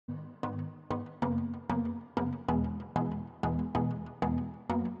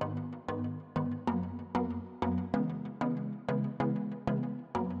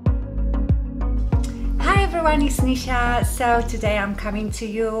everyone, it's Nisha. So today I'm coming to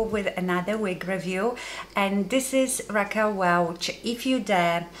you with another wig review, and this is Raquel Welch, If You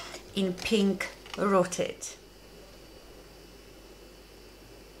Dare, in pink rooted.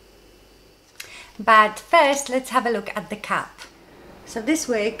 But first let's have a look at the cap. So this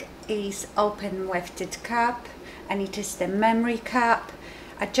wig is open wefted cap, and it is the memory cap,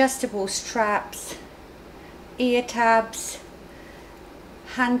 adjustable straps, ear tabs,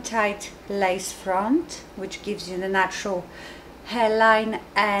 hand-tied lace front, which gives you the natural hairline,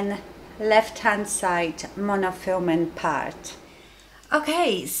 and left-hand side monofilament part.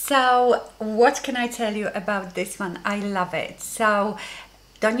 Okay, so what can I tell you about this one? I love it. So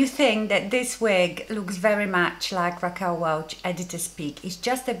don't you think that this wig looks very much like Raquel Welch Editor's Peak? It's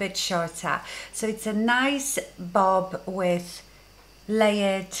just a bit shorter. So it's a nice bob with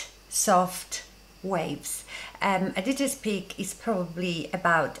layered, soft waves. Editor's Peak is probably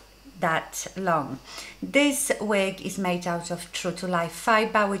about that long. This wig is made out of true to life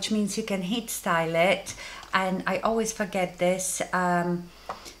fiber, which means you can heat style it, and I always forget this.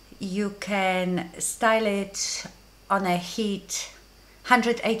 You can style it on a heat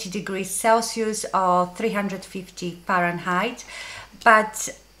 180 degrees Celsius or 350 Fahrenheit, but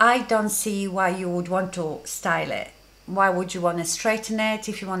I don't see why you would want to style it. Why would you want to straighten it?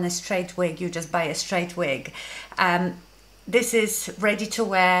 If you want a straight wig, you just buy a straight wig. This is ready to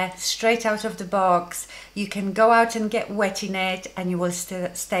wear, straight out of the box. You can go out and get wet in it and you will still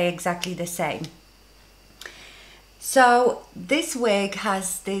stay exactly the same. So this wig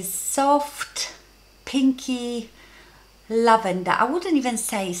has this soft pinky lavender. I wouldn't even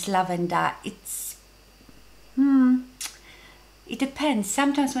say it's lavender. It's it depends.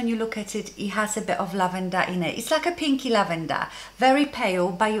 Sometimes when you look at it, it has a bit of lavender in it. It's like a pinky lavender, very pale,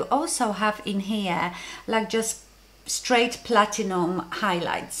 but you also have in here like just straight platinum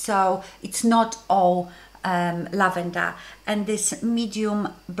highlights. So it's not all lavender, and this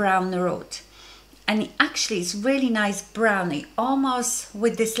medium brown root. And it actually is really nice brown. It almost,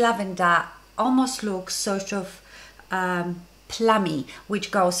 with this lavender, almost looks sort of plummy, which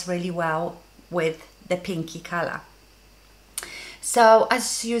goes really well with the pinky color. So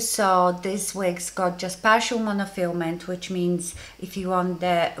as you saw, this wig's got just partial monofilament, which means if you want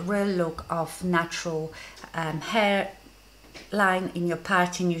the real look of natural hair line in your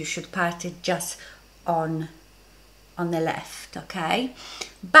parting, you should part it just on the left, okay?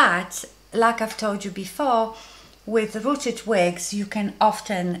 But like I've told you before, with rooted wigs, you can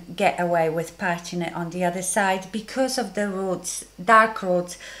often get away with parting it on the other side because of the roots, dark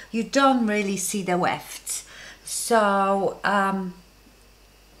roots. You don't really see the wefts. So I'm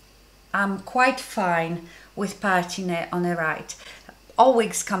quite fine with parting it on the right. All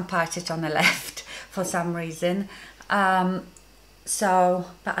wigs can part it on the left for some reason. But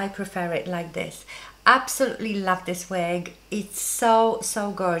I prefer it like this. Absolutely love this wig. It's so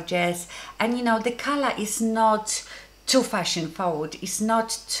gorgeous, and you know, the color is not too fashion forward. It's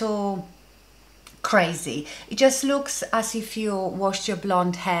not too crazy. It just looks as if you washed your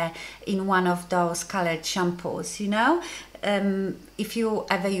blonde hair in one of those colored shampoos, you know. If you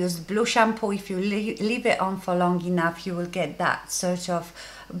ever use blue shampoo, if you leave it on for long enough, you will get that sort of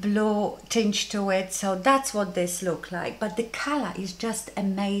blue tinge to it. So that's what this looks like, but the color is just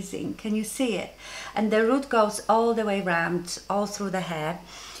amazing. Can you see it? And the root goes all the way around, all through the hair.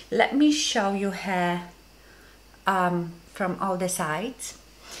 Let me show you hair from all the sides.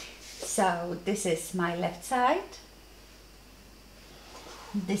 So this is my left side,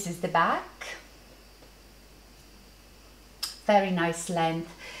 this is the back. Very nice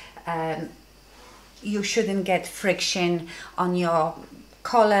length. You shouldn't get friction on your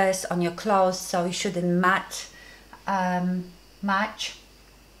collars, on your clothes, so you shouldn't match,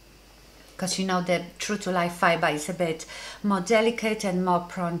 because you know the true to life fiber is a bit more delicate and more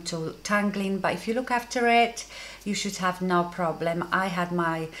prone to tangling, but if you look after it, you should have no problem. I've had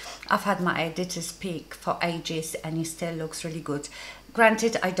my Editor's Peak for ages and it still looks really good.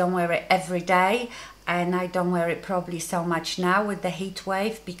 Granted, I don't wear it every day, and I don't wear it probably so much now with the heat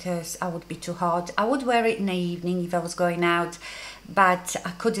wave because I would be too hot. I would wear it in the evening if I was going out, but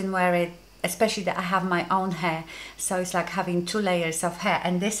I couldn't wear it, especially that I have my own hair, so it's like having two layers of hair,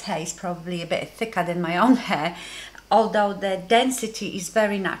 and this hair is probably a bit thicker than my own hair, although the density is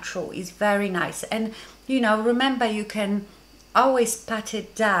very natural, it's very nice. And you know, remember, you can always pat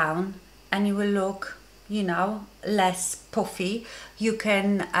it down and it will look, you know, less puffy. You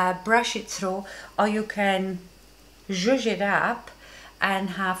can brush it through, or you can zhuzh it up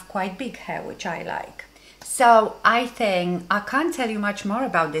and have quite big hair, which I like. So I think I can't tell you much more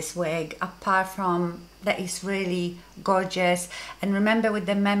about this wig apart from that it's really gorgeous. And remember, with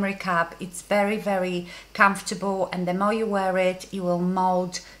the memory cap, it's very, very comfortable, and the more you wear it, it will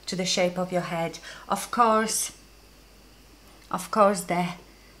mold to the shape of your head. Of course the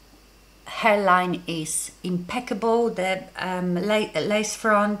hairline is impeccable. The lace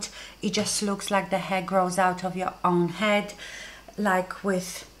front, it just looks like the hair grows out of your own head, like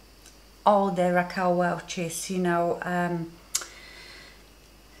with all the Raquel Welch's, you know,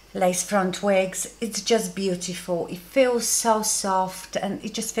 lace front wigs. It's just beautiful. It feels so soft and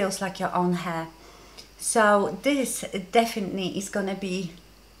it just feels like your own hair. So this definitely is gonna be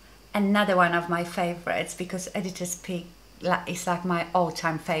another one of my favorites, because Editor's Pick is like my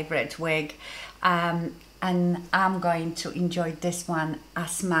all-time favorite wig, and I'm going to enjoy this one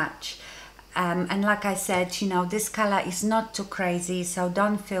as much. And like I said, you know, this color is not too crazy, so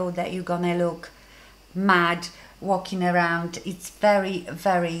don't feel that you're gonna look mad walking around. It's very,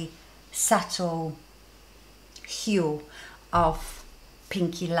 very subtle hue of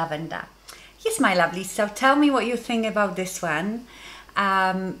pinky lavender. Yes, my lovely, so tell me what you think about this one.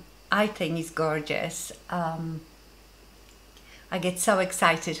 I think it's gorgeous. I get so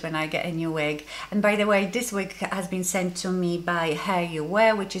excited when I get a new wig. And by the way, this wig has been sent to me by Hair You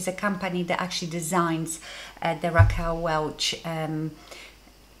Wear, which is a company that actually designs the Raquel Welch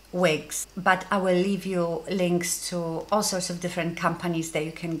wigs. But I will leave you links to all sorts of different companies that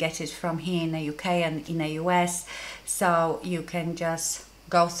you can get it from here in the UK and in the US, so you can just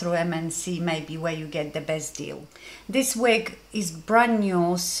go through them and see maybe where you get the best deal. This wig is brand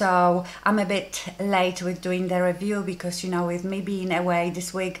new, so I'm a bit late with doing the review, because, you know, with me being away,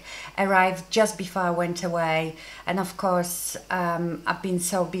 this wig arrived just before I went away, and of course I've been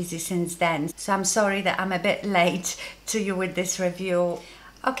so busy since then, so I'm sorry that I'm a bit late to you with this review.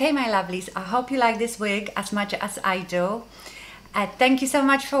 Okay, my lovelies, I hope you like this wig as much as I do. Thank you so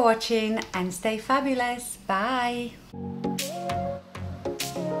much for watching, and stay fabulous. Bye.